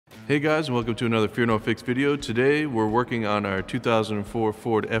Hey guys, and welcome to another Fear No Fix video. Today we're working on our 2004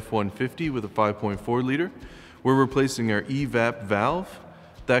 Ford F-150 with a 5.4 liter. We're replacing our EVAP valve.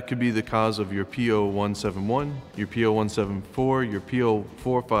 That could be the cause of your P0171, your P0174, your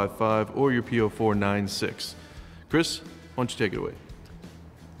P0455, or your P0496. Chris, why don't you take it away?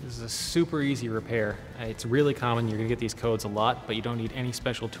 This is a super easy repair. It's really common. You're going to get these codes a lot, but you don't need any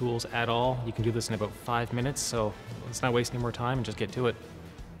special tools at all. You can do this in about 5 minutes, so let's not waste any more time and just get to it.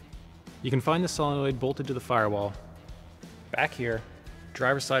 You can find the solenoid bolted to the firewall, back here,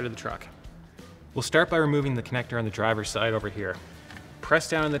 driver's side of the truck. We'll start by removing the connector on the driver's side over here. Press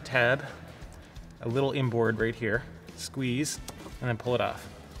down on the tab, a little inboard right here, squeeze, and then pull it off.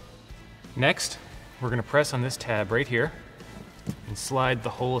 Next, we're going to press on this tab right here and slide the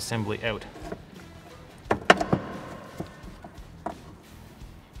whole assembly out.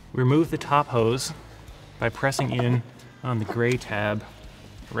 Remove the top hose by pressing in on the gray tab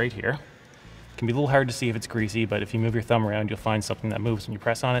right here. It can be a little hard to see if it's greasy, but if you move your thumb around, you'll find something that moves when you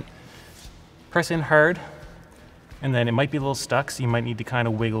press on it. Press in hard, and then it might be a little stuck, so you might need to kind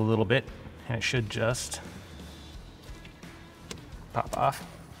of wiggle a little bit, and it should just pop off.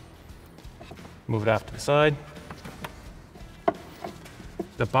 Move it off to the side.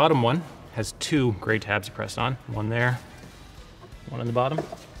 The bottom one has two gray tabs you press on, one there, one on the bottom.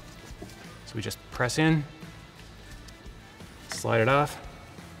 So we just press in, slide it off,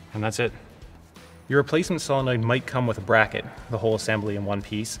 and that's it. Your replacement solenoid might come with a bracket, the whole assembly in one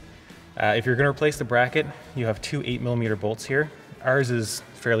piece. If you're going to replace the bracket, you have two 8mm bolts here. Ours is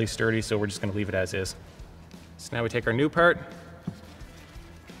fairly sturdy, so we're just going to leave it as is. So now we take our new part,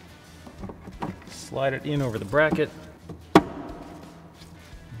 slide it in over the bracket,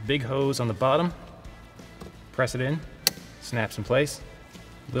 big hose on the bottom, press it in, snaps in place.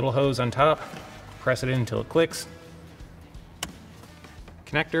 Little hose on top, press it in until it clicks.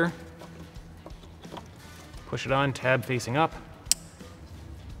 Connector, push it on, tab facing up,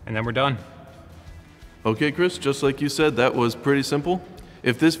 and then we're done. Okay Chris, just like you said, that was pretty simple.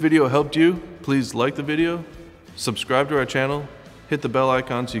 If this video helped you, please like the video, subscribe to our channel, hit the bell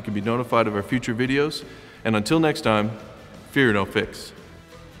icon so you can be notified of our future videos, and until next time, fear no fix.